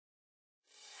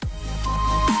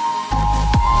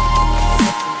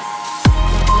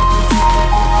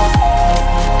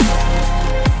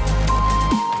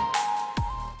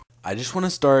I just want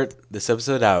to start this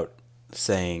episode out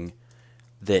saying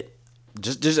that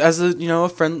just as a a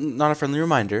friend, not a friendly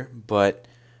reminder, but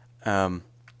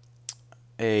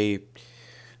a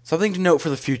something to note for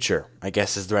the future, I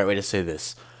guess is the right way to say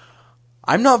this.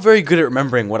 I'm not very good at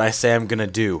remembering what I say I'm gonna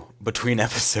do between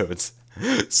episodes,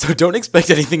 so don't expect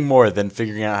anything more than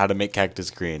figuring out how to make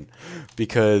cactus green,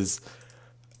 because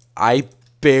I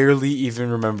barely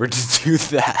even remember to do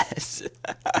that.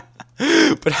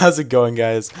 But how's it going,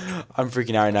 guys? I'm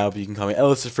freaking out right now, but you can call me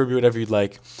Ellis or Furby, whatever you'd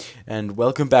like. And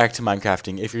welcome back to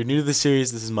Minecrafting. If you're new to the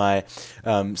series, this is my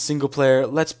single-player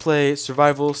Let's Play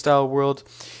survival-style world.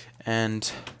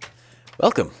 And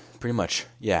welcome, pretty much,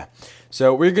 yeah.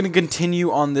 So we're going to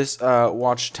continue on this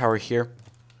watchtower here,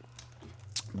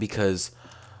 because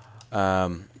that's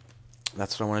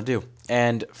what I want to do.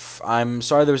 And I'm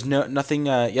sorry there was nothing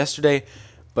yesterday.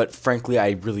 But frankly, I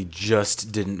really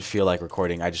just didn't feel like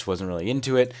recording. I just wasn't really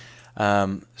into it.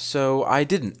 So I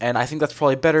didn't. And I think that's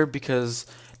probably better because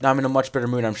now I'm in a much better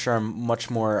mood. I'm sure I'm much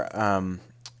more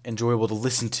enjoyable to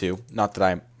listen to. Not that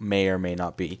I may or may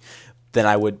not be than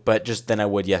I would, but just than I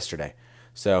would yesterday.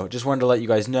 So just wanted to let you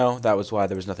guys know that was why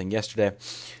there was nothing yesterday.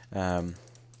 And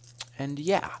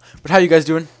yeah. But how you guys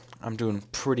doing? I'm doing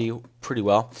pretty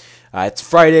well. It's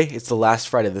Friday. It's the last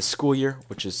Friday of the school year,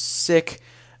 which is sick.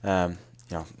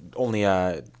 Only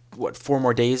 4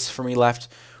 more days for me left,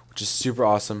 which is super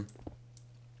awesome.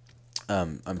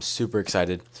 I'm super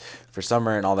excited for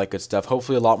summer and all that good stuff.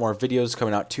 Hopefully a lot more videos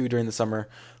coming out too during the summer.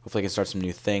 Hopefully I can start some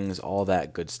new things, all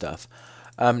that good stuff.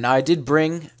 Now I did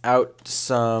bring out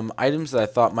some items that I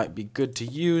thought might be good to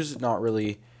use. Not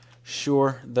really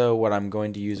sure though what I'm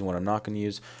going to use and what I'm not going to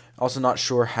use. Also not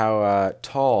sure how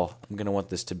tall I'm going to want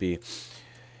this to be.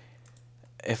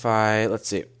 Let's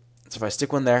see. So if I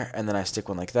stick one there, and then I stick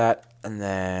one like that, and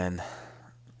then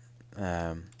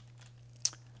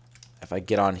if I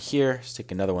get on here, stick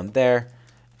another one there,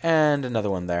 and another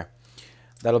one there.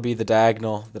 That'll be the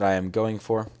diagonal that I am going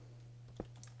for.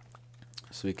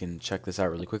 So we can check this out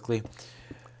really quickly.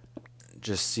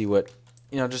 Just see what,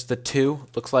 just the 2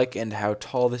 looks like and how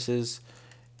tall this is,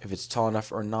 if it's tall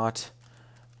enough or not.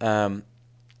 I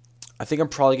think I'm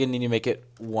probably going to need to make it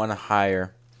 1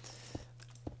 higher,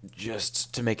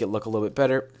 just to make it look a little bit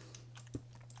better,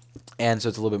 and so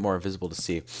it's a little bit more visible to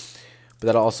see. But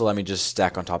that'll also let me just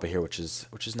stack on top of here, which is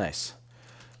nice.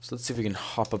 So let's see if we can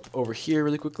hop up over here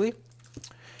really quickly.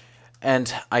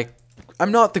 And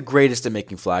I'm not the greatest at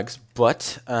making flags,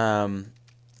 but the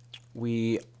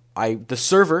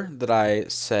server that I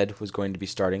said was going to be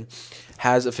starting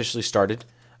has officially started.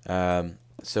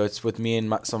 So it's with me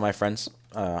and some of my friends,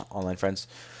 online friends.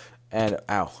 And,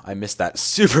 ow, I missed that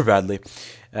super badly.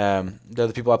 They're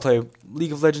the people I play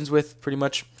League of Legends with, pretty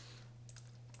much.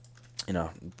 Know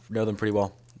them pretty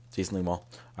well. Decently well.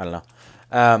 I don't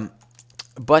know.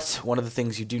 But one of the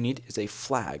things you do need is a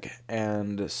flag.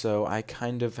 And so I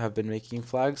kind of have been making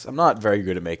flags. I'm not very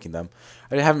good at making them.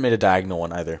 I haven't made a diagonal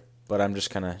one either. But I'm just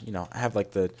kind of, I have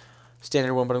like the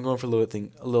standard one, but I'm going for a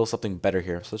little something better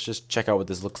here. So let's just check out what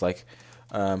this looks like.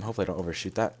 Hopefully I don't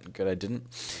overshoot that. Good, I didn't.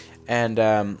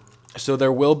 And so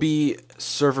there will be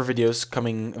server videos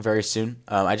coming very soon.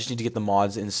 I just need to get the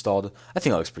mods installed. I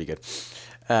think that looks pretty good.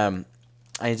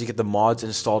 I need to get the mods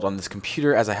installed on this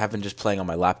computer, as I have been just playing on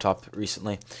my laptop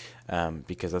recently,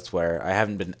 because that's where I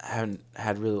haven't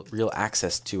had real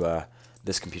access to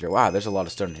this computer. Wow, there's a lot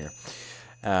of stone here.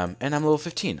 And I'm level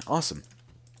 15. Awesome.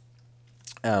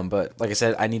 But like I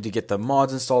said, I need to get the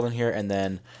mods installed in here, and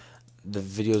then the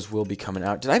videos will be coming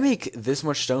out. Did I make this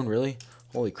much stone, really?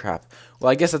 Holy crap. Well,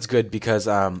 I guess that's good, because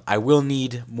I will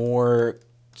need more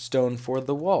stone for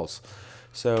the walls.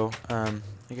 So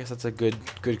I guess that's a good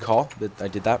call that I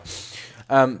did that.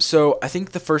 So I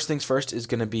think the first things first is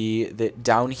going to be that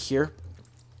down here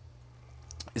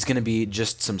is going to be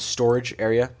just some storage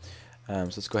area. So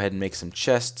let's go ahead and make some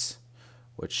chests,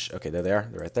 which, okay, there they are.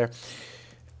 They're right there.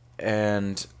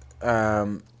 And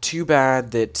too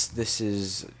bad that this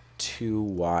is too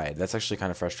wide. That's actually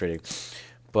kind of frustrating.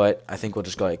 But I think we'll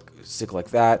just go stick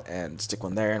like that, and stick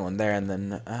one there and one there, and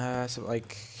then something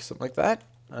like that.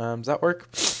 Does that work?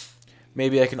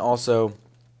 Maybe I can also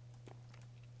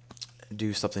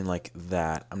do something like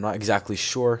that. I'm not exactly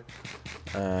sure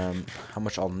how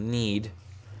much I'll need.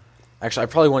 Actually, I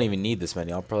probably won't even need this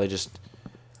many. I'll probably just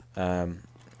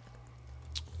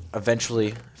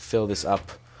eventually fill this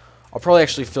up. I'll probably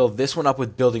actually fill this one up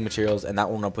with building materials and that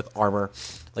one up with armor.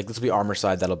 Like, this will be armor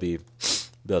side, that'll be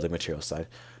building materials side.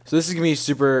 So this is gonna be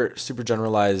super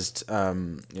generalized,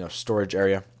 storage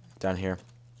area down here.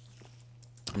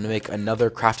 I'm gonna make another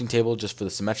crafting table just for the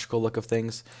symmetrical look of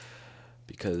things,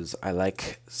 because I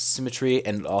like symmetry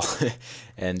and all,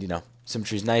 and you know,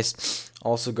 symmetry is nice.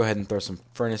 Also, go ahead and throw some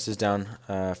furnaces down.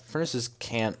 Furnaces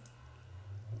can't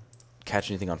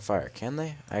catch anything on fire, can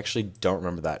they? I actually don't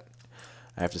remember that,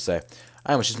 I have to say.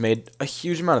 I almost just made a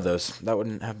huge amount of those. That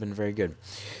wouldn't have been very good.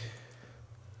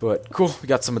 But cool, we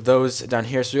got some of those down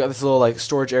here. So we got this little like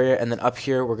storage area, and then up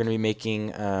here we're going to be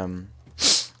making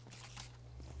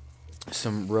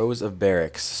some rows of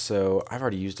barracks. So I've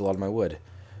already used a lot of my wood.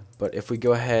 But if we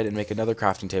go ahead and make another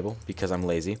crafting table, because I'm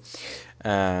lazy,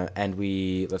 and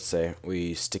we, let's say,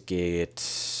 we stick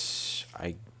it,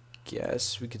 I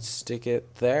guess we could stick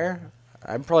it there.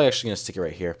 I'm probably actually going to stick it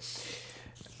right here.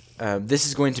 This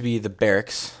is going to be the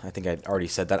barracks. I think I already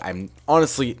said that. I'm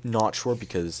honestly not sure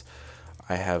because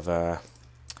I have,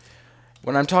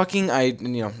 when I'm talking,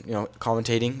 you know,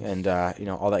 commentating and, you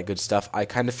know, all that good stuff, I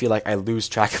kind of feel like I lose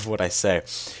track of what I say.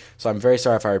 So I'm very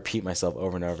sorry if I repeat myself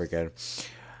over and over again.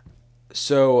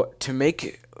 So to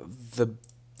make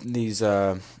these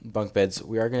bunk beds,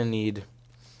 we are going to need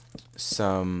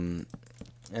some,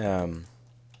 we're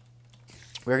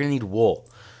going to need wool.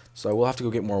 So I will have to go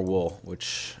get more wool,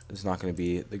 which is not going to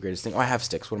be the greatest thing. Oh, I have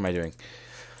sticks. What am I doing?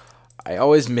 I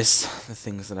always miss the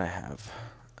things that I have.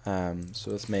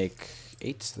 So let's make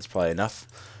 8. That's probably enough.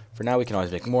 For now, we can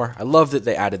always make more. I love that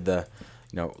they added the,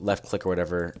 you know, left click or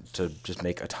whatever to just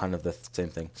make a ton of the same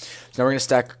thing. So now we're going to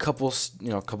stack a couple, you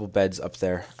know, a couple beds up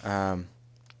there. I'm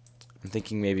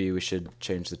thinking maybe we should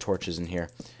change the torches in here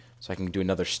so I can do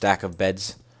another stack of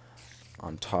beds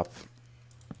on top.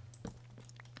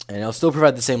 And it'll still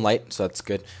provide the same light, so that's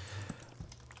good.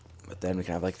 But then we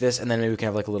can have like this, and then maybe we can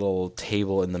have like a little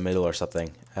table in the middle or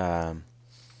something. Or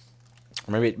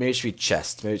maybe it should be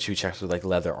chests. Maybe it should be chests with like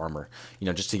leather armor, you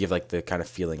know, just to give like the kind of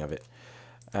feeling of it.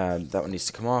 That one needs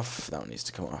to come off. That one needs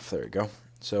to come off. There we go.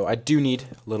 So I do need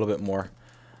a little bit more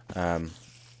of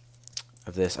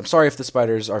this. I'm sorry if the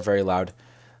spiders are very loud.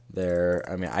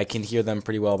 I mean, I can hear them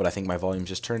pretty well, but I think my volume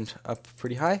just turned up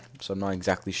pretty high, so I'm not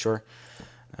exactly sure.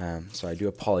 So I do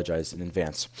apologize in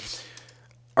advance.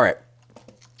 All right.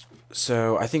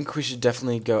 So I think we should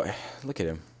definitely go. Look at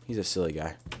him. He's a silly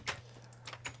guy.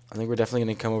 I think we're definitely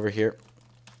going to come over here.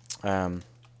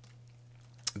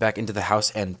 Back into the house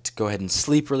and go ahead and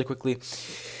sleep really quickly,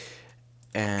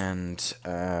 and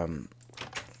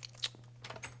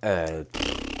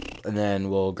then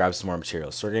we'll grab some more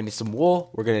materials. So we're gonna need some wool.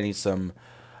 We're gonna need some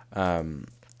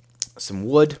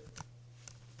wood,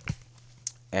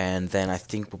 and then I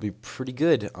think we'll be pretty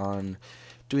good on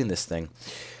doing this thing.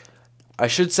 I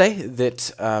should say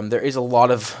that there is a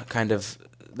lot of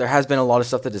there has been a lot of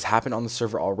stuff that has happened on the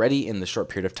server already in the short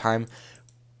period of time.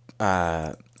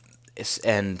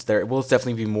 And there will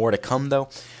definitely be more to come, though.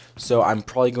 So I'm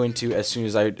probably going to, as soon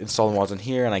as I install the mods on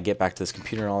here and I get back to this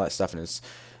computer and all that stuff, and it's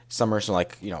summer, so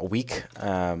like, you know, a week,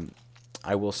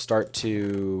 I will start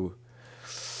to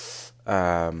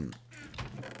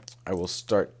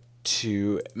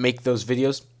make those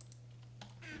videos,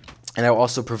 and I will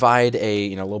also provide a,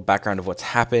 you know, little background of what's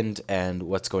happened and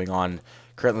what's going on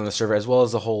currently on the server, as well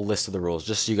as the whole list of the rules,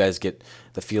 just so you guys get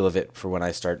the feel of it for when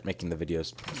I start making the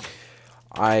videos.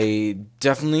 I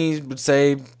definitely would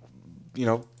say, you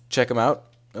know, check them out.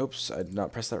 Oops, I did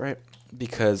not press that right.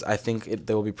 Because I think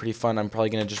they will be pretty fun. I'm probably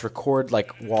going to just record like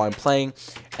while I'm playing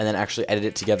and then actually edit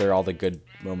it together, all the good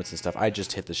moments and stuff. I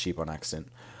just hit the sheep on accident.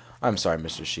 I'm sorry,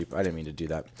 Mr. Sheep. I didn't mean to do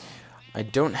that. I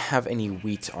don't have any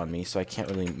wheat on me, so I can't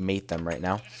really mate them right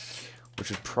now, which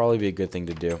would probably be a good thing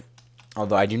to do.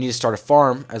 Although I do need to start a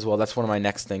farm as well. That's one of my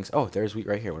next things. Oh, there's wheat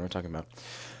right here. What am I talking about?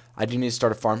 I do need to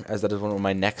start a farm, as that is one of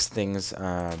my next things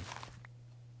that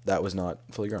was not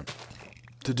fully grown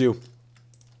to do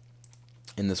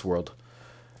in this world.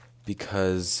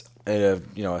 Because, you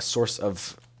know, a source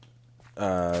of...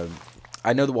 I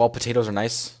know that while potatoes are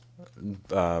nice,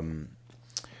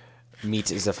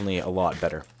 meat is definitely a lot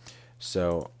better.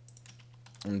 So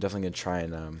I'm definitely going to try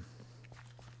and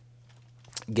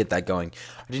get that going.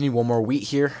 I do need one more wheat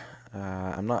here.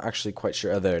 I'm not actually quite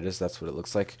sure. Oh, there it is. That's what it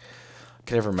looks like. I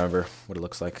can never remember what it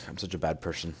looks like. I'm such a bad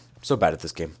person. I'm so bad at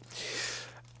this game.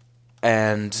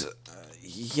 And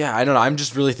yeah, I don't know. I'm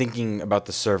just really thinking about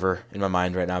the server in my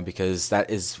mind right now, because that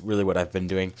is really what I've been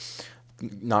doing.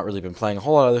 Not really been playing a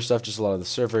whole lot of other stuff, just a lot of the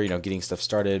server, you know, getting stuff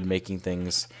started, making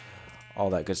things,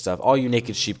 all that good stuff. All you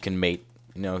naked sheep can mate.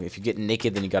 You know, if you get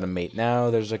naked, then you gotta mate.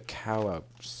 Now there's a cow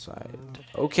outside.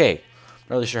 Okay.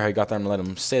 Not really sure how you got there. I'm gonna let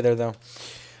him stay there, though.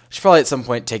 I should probably at some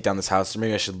point take down this house, or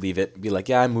maybe I should leave it. Be like,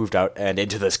 yeah, I moved out and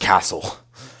into this castle.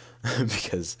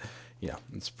 Because, yeah,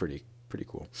 it's pretty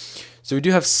cool. So we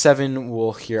do have 7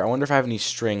 wool here. I wonder if I have any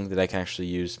string that I can actually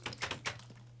use.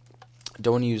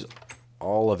 Don't want to use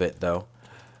all of it, though.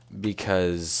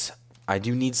 because I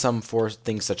do need some for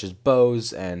things such as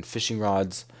bows and fishing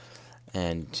rods,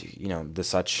 and you know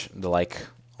the like,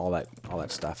 all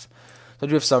that stuff. So I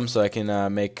do have some, so I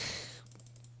can make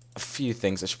a few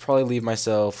things. I should probably leave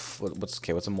myself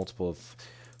what's a multiple of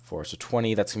 4? So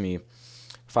 20. That's gonna be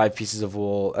 5 pieces of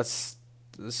wool. That's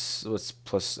what's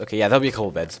plus. Okay, yeah, that'll be a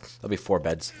couple beds. That'll be 4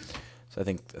 beds. So I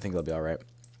think that'll be all right.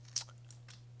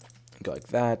 Go like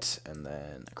that, and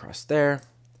then across there,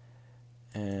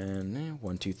 and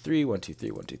 1 2 3 1 2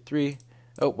 3 1 2 3.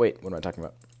 Oh wait, what am I talking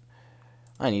about?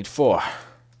 I need 4,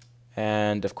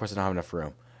 and of course I don't have enough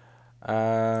room.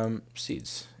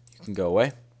 Seeds, you can go away.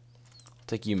 I'll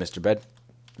take you, Mr. Bed.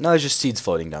 Now there's just seeds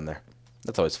floating down there.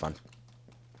 That's always fun.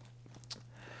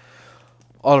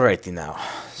 Alrighty now,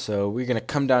 so we're gonna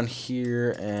come down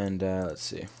here and let's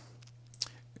see,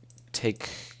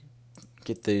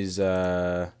 get these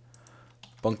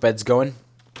bunk beds going.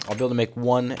 I'll be able to make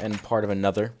one and part of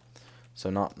another,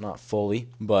 so not fully,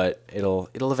 but it'll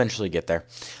eventually get there.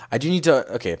 I do need to,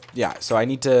 okay, yeah, so I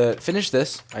need to finish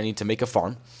this. I need to make a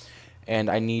farm, and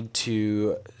I need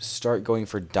to start going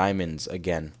for diamonds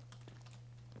again,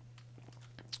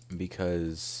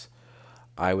 because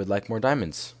I would like more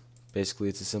diamonds. Basically,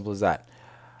 it's as simple as that.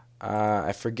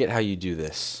 I forget how you do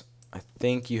this. I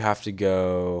think you have to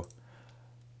go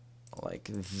like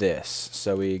this.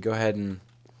 So we go ahead and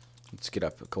let's get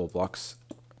up a couple blocks.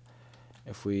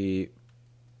 If we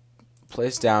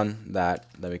place down that,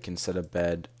 then we can set a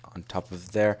bed on top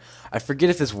of there. I forget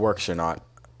if this works or not.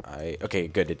 Okay,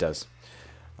 good, it does.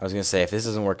 I was gonna say if this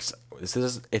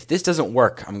doesn't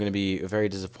work, I'm gonna be very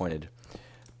disappointed.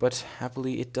 But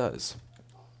happily, it does.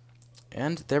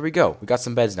 And there we go. We got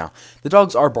some beds now. The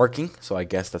dogs are barking, so I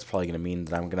guess that's probably gonna mean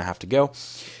that I'm gonna have to go.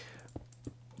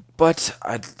 But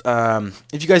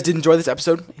if you guys did enjoy this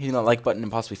episode, hitting that like button and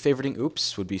possibly favoriting,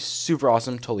 would be super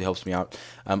awesome. Totally helps me out.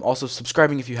 Also,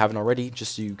 subscribing if you haven't already,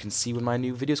 just so you can see when my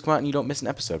new videos come out and you don't miss an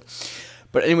episode.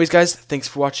 But anyways, guys, thanks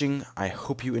for watching. I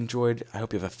hope you enjoyed. I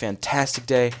hope you have a fantastic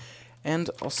day, and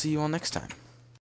I'll see you all next time.